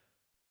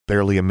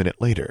 Barely a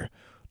minute later,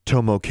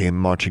 Tomo came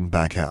marching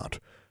back out,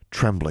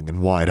 trembling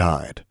and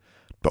wide-eyed,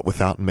 but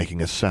without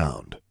making a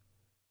sound.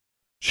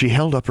 She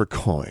held up her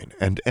coin,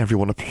 and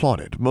everyone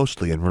applauded,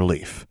 mostly in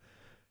relief.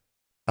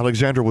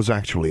 Alexandra was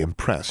actually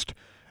impressed,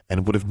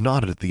 and would have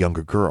nodded at the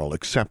younger girl,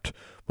 except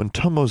when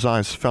Tomo's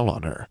eyes fell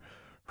on her,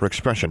 her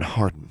expression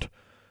hardened.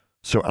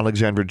 So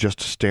Alexandra just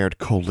stared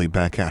coldly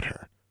back at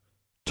her.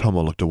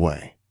 Tomo looked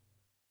away.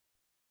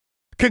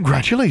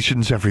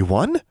 Congratulations,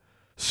 everyone!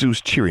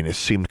 Sue's cheeriness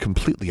seemed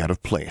completely out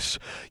of place.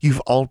 You've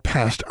all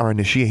passed our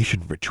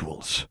initiation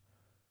rituals.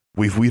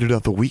 We've weeded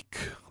out the weak,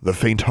 the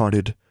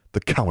faint-hearted, the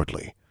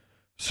cowardly,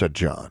 said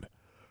John.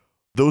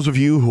 Those of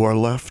you who are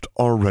left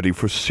are ready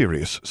for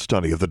serious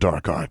study of the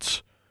dark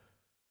arts.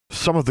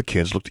 Some of the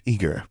kids looked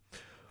eager.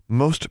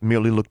 Most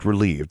merely looked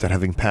relieved at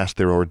having passed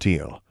their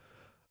ordeal.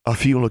 A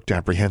few looked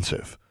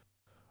apprehensive.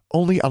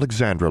 Only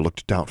Alexandra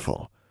looked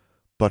doubtful,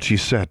 but she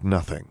said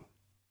nothing.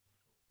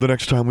 The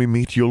next time we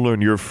meet, you'll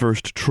learn your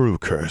first true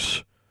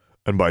curse.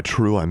 And by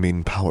true, I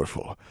mean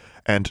powerful,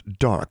 and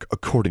dark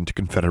according to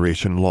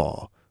Confederation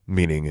law,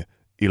 meaning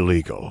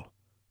illegal,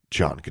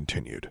 John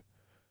continued.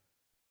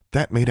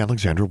 That made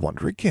Alexandra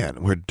wonder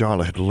again where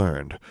Darla had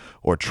learned,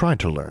 or tried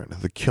to learn,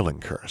 the killing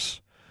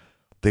curse.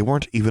 They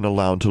weren't even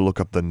allowed to look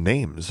up the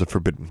names of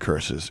forbidden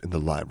curses in the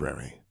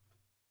library.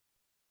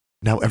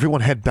 Now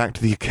everyone head back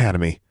to the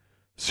academy,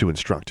 Sue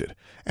instructed,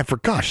 and for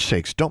gosh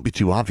sakes, don't be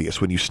too obvious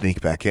when you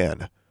sneak back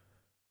in.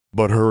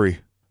 But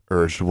hurry,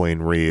 urged Wayne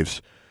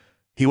Reeves.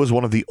 He was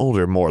one of the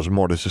older Mors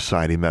Mortis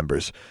Society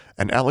members,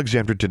 and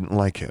Alexandra didn't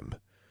like him.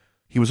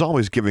 He was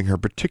always giving her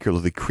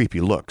particularly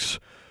creepy looks,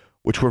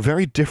 which were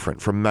very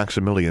different from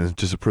Maximilian's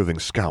disapproving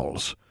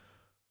scowls.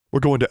 "We're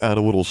going to add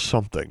a little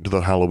something to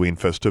the Halloween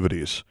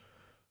festivities.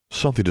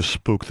 Something to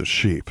spook the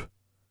sheep."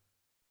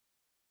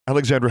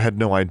 Alexandra had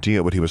no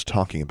idea what he was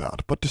talking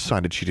about, but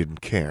decided she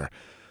didn't care.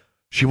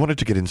 She wanted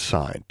to get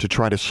inside, to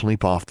try to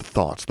sleep off the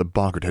thoughts that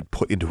Boggart had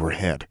put into her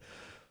head.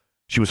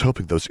 She was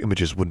hoping those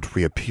images wouldn't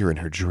reappear in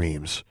her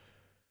dreams.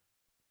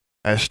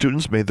 As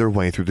students made their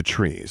way through the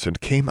trees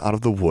and came out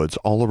of the woods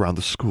all around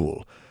the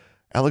school,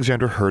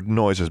 Alexandra heard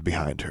noises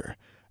behind her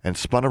and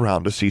spun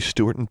around to see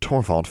Stuart and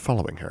Torvald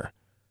following her.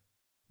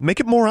 "Make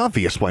it more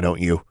obvious, why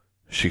don't you?"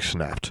 she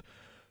snapped.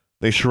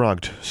 They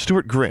shrugged.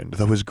 Stuart grinned,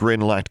 though his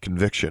grin lacked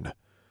conviction.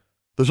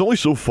 "There's only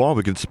so far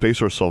we can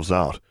space ourselves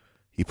out,"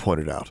 he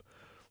pointed out.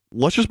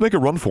 "Let's just make a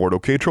run for it,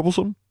 okay,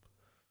 Troublesome?"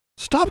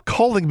 "Stop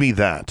calling me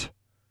that!"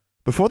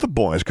 Before the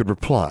boys could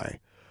reply,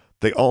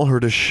 they all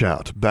heard a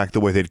shout back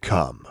the way they'd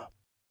come.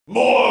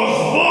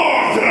 "Mors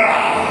Morta!"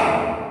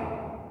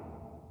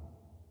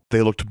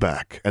 They looked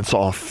back and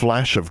saw a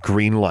flash of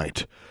green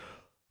light.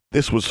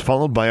 This was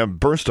followed by a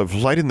burst of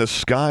light in the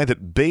sky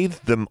that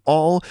bathed them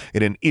all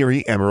in an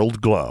eerie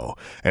emerald glow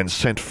and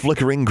sent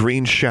flickering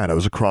green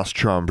shadows across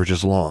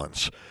Charmbridge's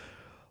lawns.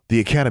 The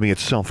academy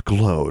itself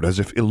glowed as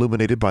if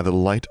illuminated by the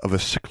light of a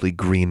sickly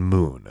green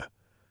moon.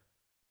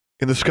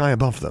 In the sky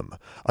above them,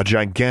 a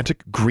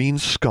gigantic green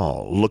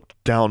skull looked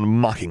down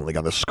mockingly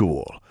on the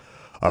school.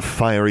 A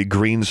fiery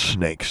green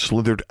snake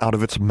slithered out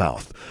of its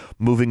mouth,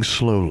 moving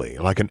slowly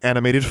like an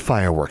animated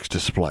fireworks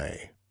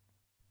display.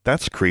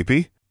 "That's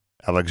creepy,"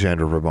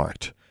 Alexandra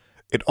remarked.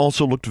 It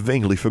also looked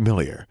vaguely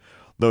familiar,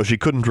 though she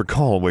couldn't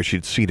recall where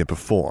she'd seen it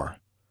before.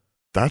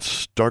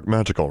 "That's dark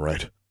magic, all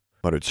right,"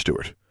 muttered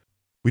Stuart.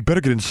 "We'd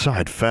better get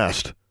inside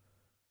fast."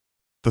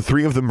 The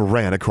three of them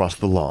ran across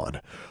the lawn.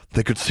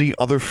 They could see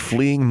other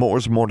fleeing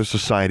Mors Mortis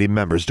Society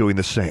members doing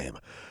the same.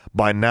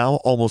 By now,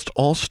 almost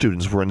all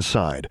students were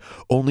inside.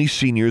 Only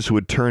seniors who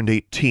had turned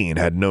 18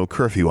 had no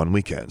curfew on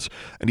weekends,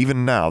 and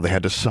even now they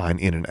had to sign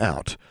in and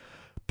out.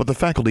 But the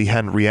faculty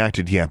hadn't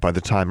reacted yet by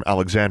the time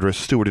Alexandra,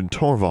 Stuart, and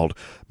Torvald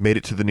made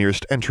it to the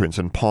nearest entrance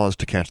and paused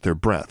to catch their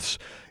breaths,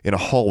 in a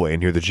hallway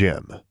near the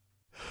gym.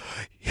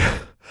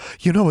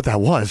 "You know what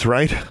that was,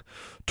 right?"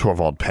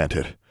 Torvald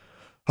panted.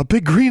 "A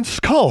big green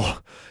skull,"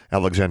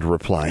 Alexandra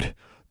replied.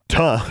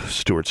 "Duh,"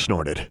 Stuart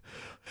snorted.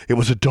 "It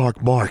was a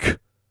dark mark."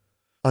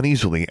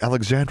 Uneasily,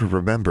 Alexandra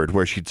remembered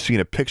where she'd seen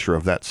a picture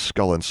of that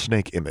skull and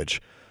snake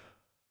image.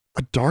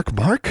 "A dark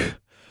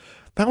mark?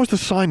 That was the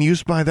sign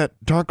used by that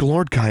Dark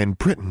Lord guy in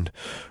Britain,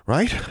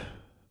 right?"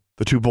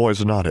 The two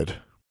boys nodded.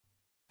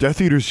 "Death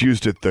Eaters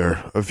used it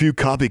there. A few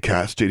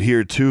copycats did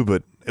here too,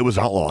 but it was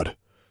outlawed,"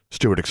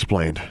 Stuart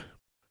explained.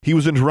 He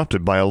was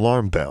interrupted by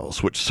alarm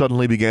bells, which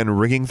suddenly began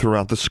ringing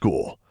throughout the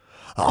school.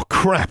 "Oh,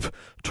 crap!"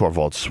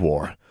 Torvald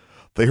swore.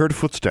 They heard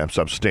footsteps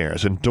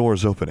upstairs and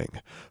doors opening.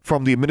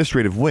 From the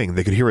administrative wing,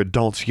 they could hear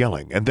adults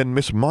yelling, and then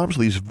Miss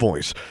Marmsley's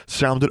voice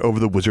sounded over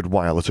the Wizard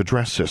Wireless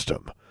address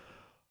system.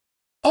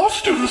 "All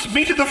students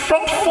meet in the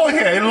front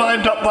foyer,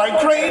 lined up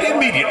by grade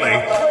immediately.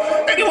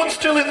 Anyone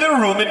still in their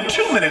room in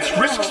 2 minutes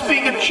risks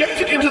being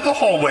ejected into the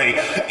hallway,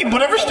 in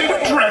whatever state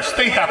of dress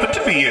they happen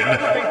to be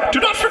in. Do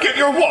not forget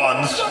your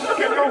wands."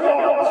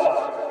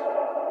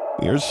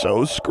 "You're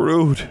so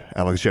screwed,"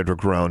 Alexandra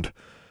groaned.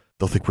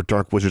 "They'll think we're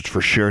dark wizards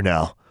for sure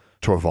now,"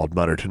 Torvald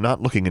muttered,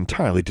 not looking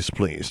entirely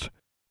displeased.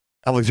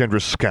 Alexandra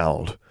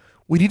scowled.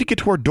 "We need to get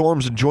to our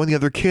dorms and join the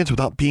other kids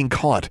without being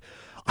caught.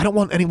 I don't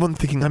want anyone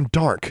thinking I'm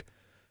dark."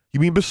 "You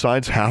mean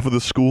besides half of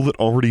the school that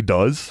already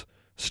does?"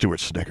 Stuart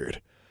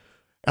snickered.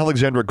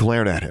 Alexandra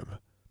glared at him.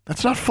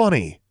 "That's not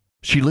funny."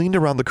 She leaned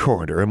around the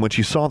corridor, and when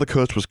she saw the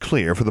coast was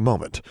clear for the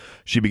moment,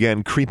 she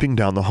began creeping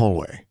down the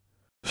hallway.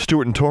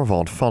 Stuart and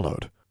Torvald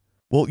followed.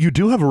 "Well, you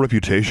do have a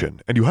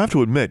reputation, and you have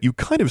to admit you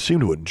kind of seem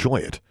to enjoy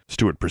it,"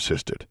 Stuart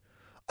persisted.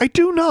 "I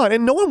do not,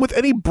 and no one with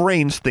any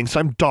brains thinks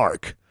I'm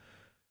dark."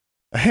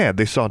 Ahead,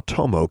 they saw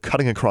Tomo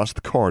cutting across the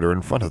corridor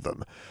in front of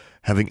them,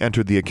 having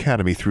entered the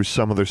academy through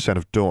some other set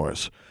of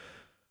doors.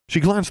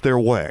 She glanced their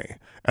way,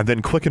 and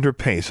then quickened her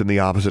pace in the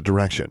opposite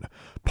direction,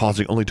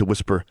 pausing only to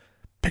whisper,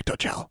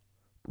 "Pictogel,"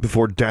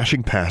 before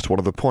dashing past one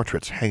of the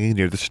portraits hanging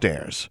near the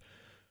stairs.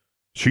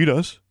 "She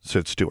does,"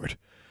 said Stuart.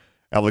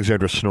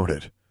 Alexandra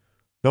snorted.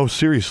 "No,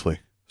 seriously,"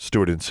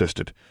 Stuart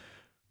insisted,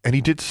 and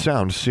he did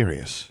sound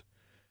serious.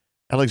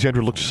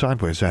 Alexandra looked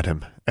sideways at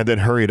him, and then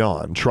hurried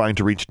on, trying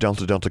to reach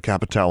Delta Delta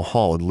Capital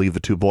Hall and leave the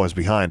two boys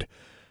behind.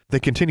 They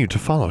continued to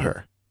follow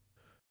her.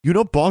 "You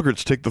know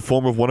Boggarts take the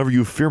form of whatever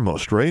you fear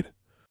most, right?"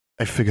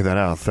 "I figured that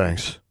out,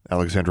 thanks,"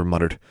 Alexandra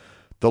muttered.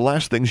 The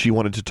last thing she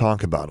wanted to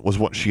talk about was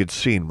what she had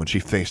seen when she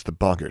faced the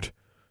Boggart.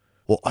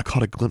 "Well, I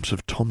caught a glimpse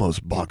of Tomo's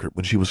Boggart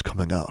when she was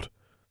coming out,"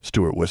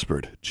 Stuart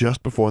whispered,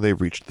 just before they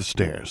reached the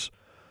stairs.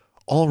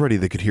 Already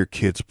they could hear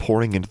kids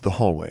pouring into the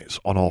hallways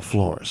on all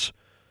floors.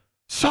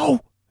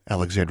 "So?"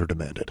 Alexandra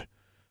demanded.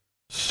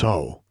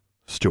 "So,"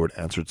 Stuart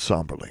answered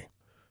somberly.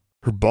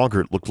 "Her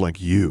Boggart looked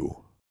like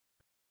you."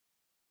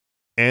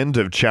 End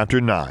of Chapter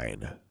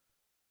 9.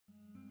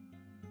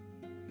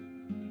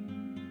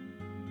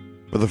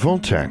 For the full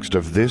text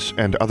of this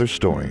and other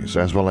stories,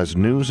 as well as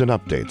news and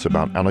updates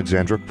about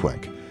Alexandra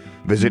Quick,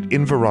 visit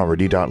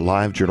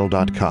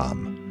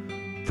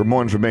Inverarity.livejournal.com. For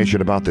more information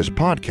about this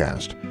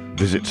podcast,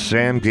 visit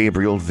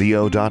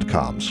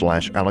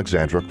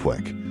samgabrielvo.com/Alexandra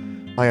Quick.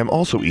 I am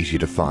also easy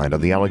to find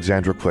on the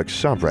Alexandra Quick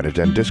subreddit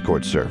and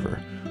Discord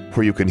server,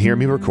 where you can hear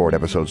me record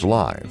episodes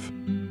live.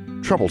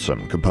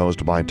 Troublesome,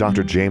 composed by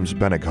Dr. James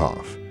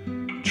Benighoff.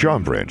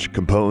 Charmbridge,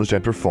 composed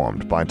and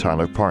performed by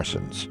Tyler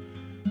Parsons.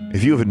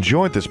 If you have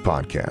enjoyed this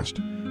podcast,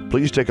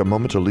 please take a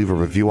moment to leave a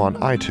review on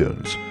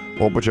iTunes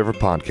or whichever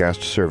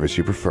podcast service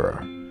you prefer.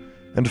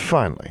 And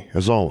finally,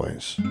 as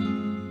always,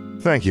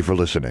 thank you for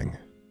listening.